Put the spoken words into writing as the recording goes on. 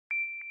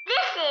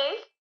This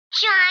is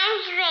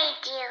Chimes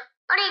Radio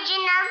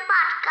original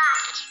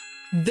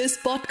podcast. This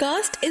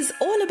podcast is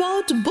all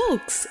about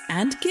books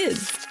and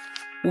kids,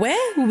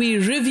 where we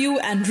review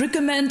and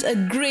recommend a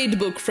great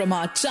book from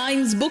our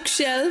Chimes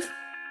bookshelf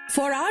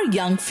for our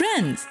young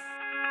friends.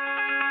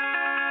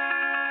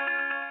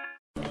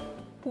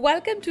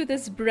 Welcome to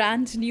this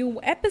brand new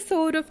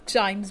episode of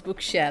Chimes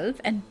Bookshelf,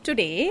 and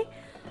today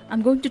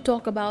I'm going to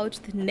talk about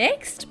the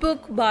next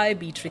book by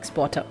Beatrix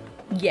Potter.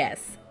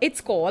 Yes,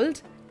 it's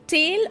called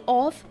Tale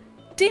of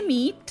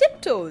Timmy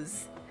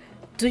Tiptoes.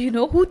 Do you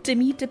know who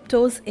Timmy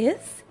Tiptoes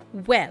is?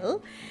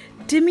 Well,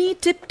 Timmy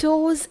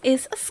Tiptoes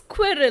is a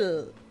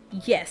squirrel.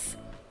 Yes,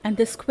 and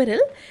the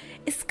squirrel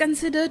is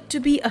considered to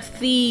be a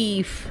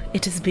thief.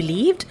 It is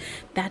believed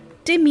that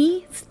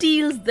Timmy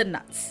steals the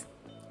nuts.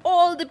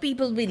 All the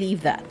people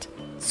believe that.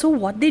 So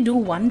what they do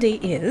one day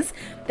is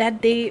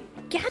that they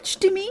catch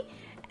Timmy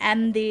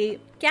and they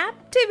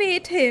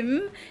captivate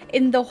him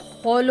in the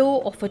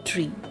hollow of a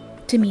tree.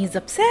 Timmy is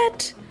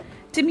upset.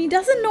 Timmy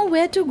doesn't know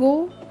where to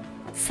go.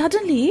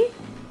 Suddenly,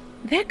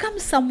 there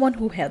comes someone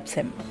who helps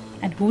him.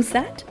 And who's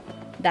that?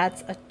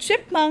 That's a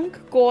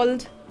chipmunk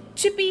called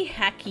Chippy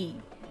Hackey.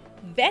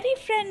 Very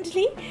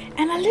friendly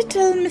and a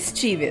little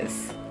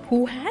mischievous,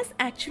 who has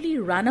actually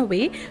run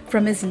away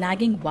from his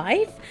nagging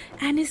wife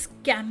and is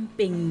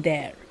camping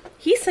there.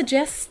 He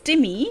suggests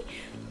Timmy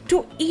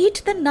to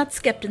eat the nuts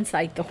kept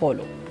inside the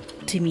hollow.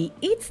 Timmy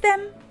eats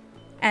them,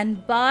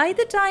 and by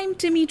the time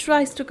Timmy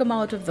tries to come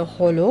out of the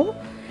hollow,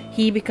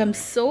 he becomes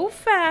so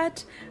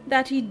fat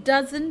that he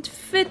doesn't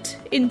fit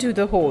into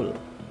the hole.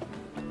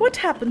 What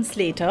happens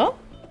later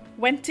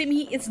when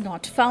Timmy is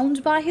not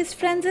found by his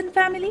friends and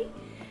family?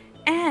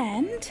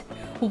 And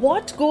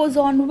what goes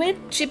on with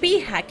Chippy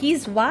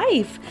Hackey's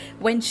wife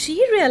when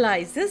she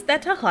realizes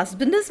that her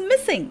husband is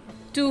missing?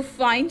 To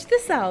find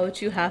this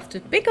out, you have to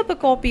pick up a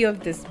copy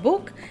of this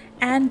book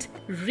and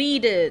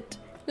read it.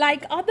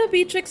 Like other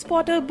Beatrix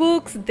Potter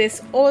books,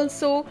 this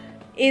also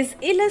is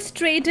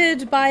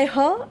illustrated by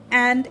her,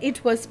 and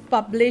it was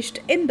published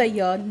in the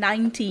year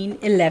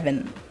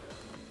 1911.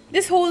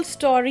 This whole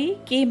story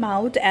came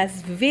out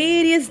as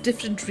various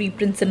different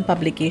reprints and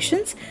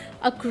publications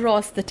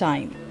across the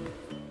time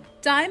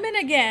and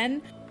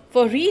again,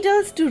 for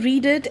readers to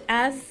read it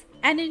as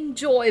an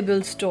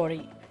enjoyable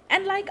story.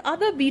 And like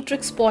other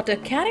Beatrix Potter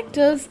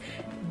characters,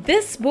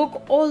 this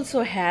book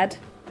also had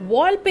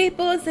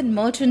wallpapers and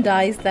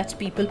merchandise that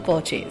people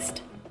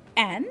purchased.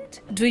 And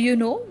do you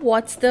know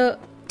what's the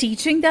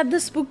teaching that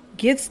this book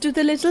gives to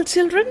the little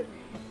children?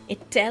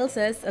 It tells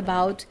us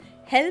about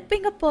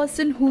helping a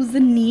person who's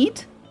in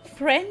need,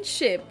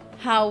 friendship,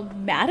 how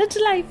married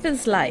life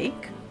is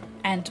like,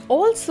 and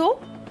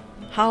also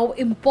how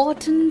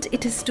important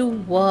it is to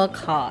work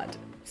hard.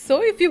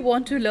 So if you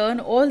want to learn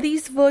all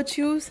these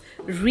virtues,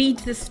 read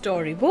this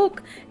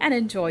storybook and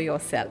enjoy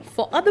yourself.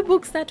 For other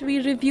books that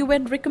we review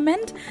and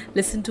recommend,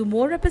 listen to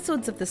more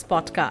episodes of this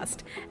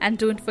podcast. And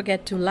don't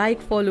forget to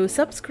like, follow,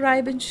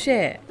 subscribe and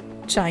share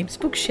Chimes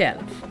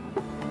Bookshelf.